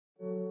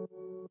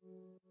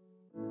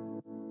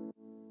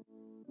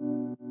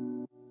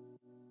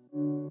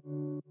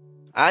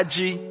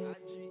IG,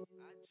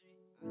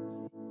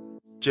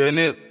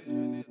 JayOniel.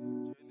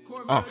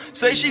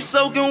 Say she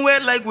soaking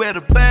wet like where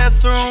the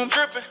bathroom.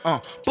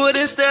 But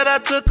instead I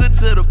took her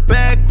to the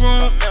back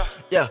room.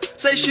 Yeah,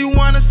 say she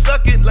wanna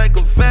suck it like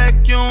a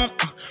vacuum.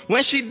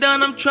 When she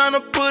done, I'm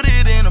tryna put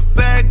it in a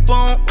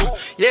backbone.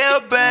 Yeah,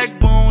 a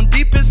backbone,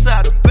 deep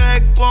inside a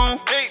backbone.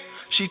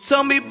 She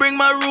told me bring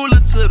my ruler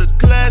to the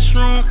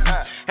classroom.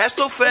 Ass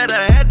so fat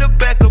I had to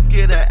back up,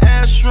 get her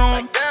ass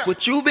room.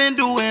 What you been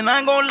doing, I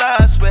ain't gon' lie,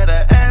 I swear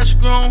that ass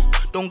grown.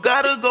 Don't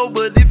gotta go,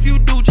 but if you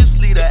do,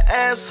 just leave that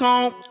ass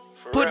home.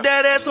 Put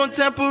that ass on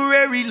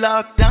temporary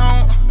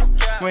lockdown.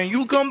 When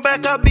you come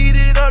back, I beat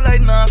it up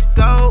like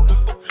knockout.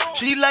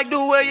 She like the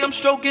way I'm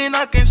stroking,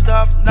 I can't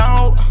stop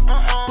now.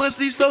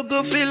 Pussy so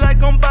good, feel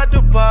like I'm about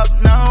to pop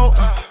now.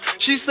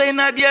 She say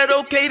not yet,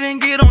 okay, then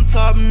get on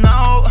top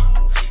now.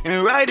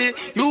 And write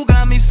it, you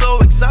got me so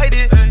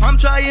excited. I'm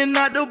trying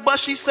not to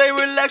bust, she say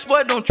relax,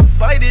 boy, don't you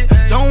fight it.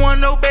 Don't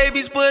want no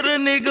babies, but a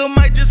nigga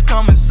might just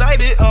come inside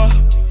it.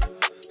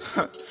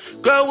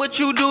 Girl, what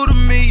you do to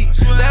me?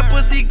 That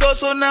pussy go,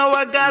 so now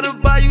I gotta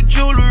buy you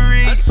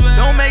jewelry.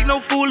 Don't make no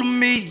fool of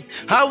me.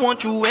 I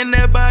want you in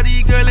that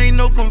body, girl, ain't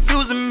no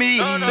confusing me.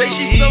 Say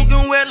she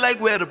soaking wet like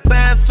where the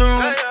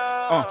bathroom.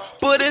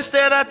 But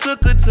instead I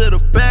took her to the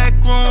back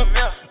room.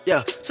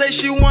 Yeah, say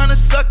she wanna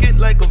suck it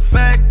like a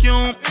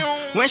vacuum.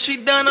 When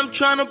she done, I'm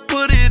tryna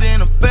put it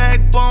in a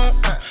backbone.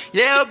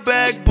 Yeah, a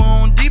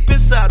backbone, deep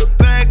inside a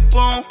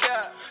backbone.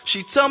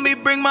 She told me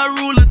bring my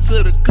ruler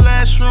to the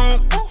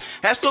classroom.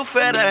 Ass so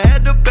fat I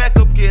had to back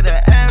up, get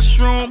her ass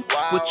room.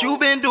 What you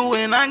been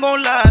doing, I ain't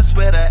gon' lie, I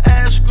swear that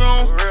ass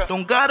grown.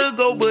 Don't gotta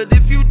go, but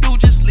if you do,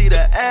 just leave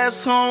that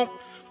ass home.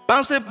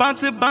 Bounce it,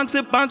 bounce it, bounce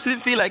it, bounce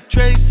it, feel like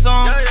Trey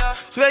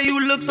Songz. Swear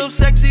you look so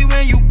sexy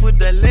when you put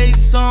that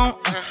lace on.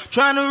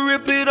 Tryna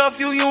rip it off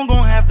you, you ain't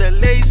gon' have that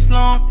lace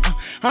long.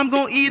 I'm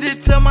gon' eat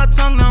it till my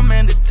tongue numb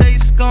and the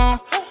taste gone.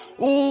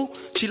 Ooh,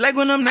 she like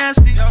when I'm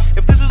nasty.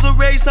 If this is a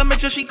race, I make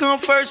sure she come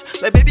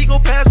first. Like baby, go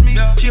past me.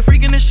 She a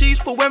freak in the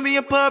sheets, but when we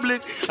in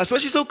public, I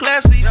swear she's so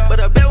classy. But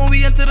I bet when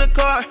we enter the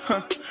car,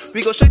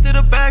 we go straight to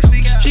the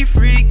backseat. She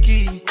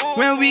freaky.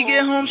 When we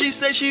get home, she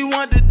say she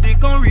want the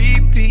dick on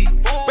repeat.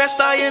 Breast,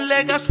 thigh, and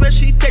leg, I swear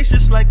she tastes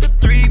just like a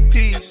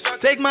 3-piece.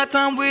 Take my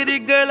time with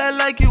it, girl, I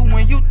like it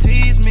when you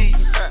tease me.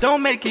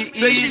 Don't make it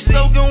easy. Say she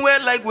soaking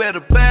wet like where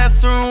the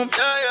bathroom.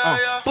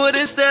 But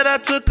instead I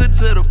took her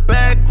to the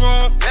back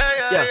room.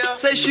 Yeah,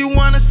 say she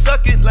wanna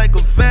suck it like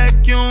a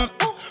vacuum.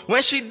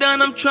 When she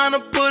done, I'm tryna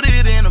put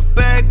it in a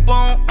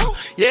backbone.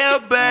 Yeah,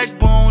 a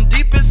backbone,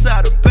 deep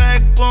inside a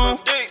backbone.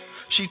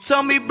 She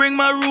told me bring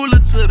my ruler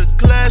to the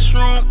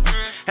classroom.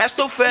 Ass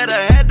so fat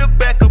I had to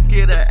back up,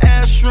 get her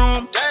ass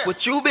room.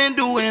 What you been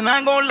doing, I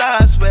ain't gon' lie,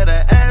 I swear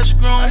that ass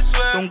grown.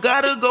 Don't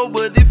gotta go,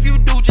 but if you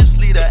do, just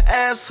leave that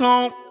ass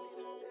home.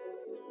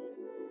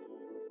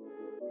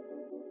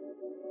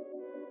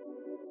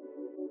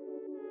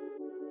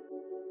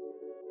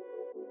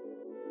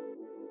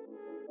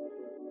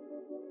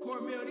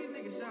 Cornmeal, these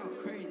niggas sound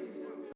crazy.